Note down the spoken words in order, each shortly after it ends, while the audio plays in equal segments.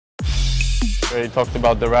He talked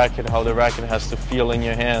about the racket, how the racket has to feel in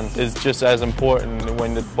your hand. It's just as important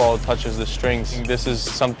when the ball touches the strings. This is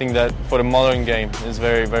something that for the modern game is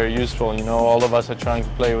very, very useful. You know, all of us are trying to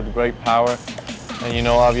play with great power. And you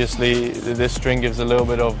know, obviously this string gives a little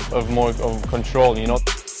bit of more control, you know.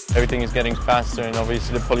 Everything is getting faster, and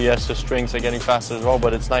obviously the polyester strings are getting faster as well,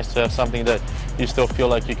 but it's nice to have something that you still feel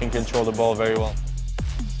like you can control the ball very well.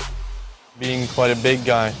 Being quite a big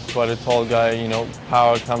guy, quite a tall guy, you know,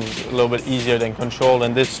 power comes a little bit easier than control,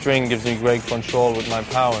 and this string gives me great control with my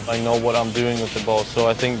power. I know what I'm doing with the ball, so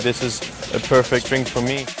I think this is a perfect string for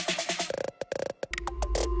me.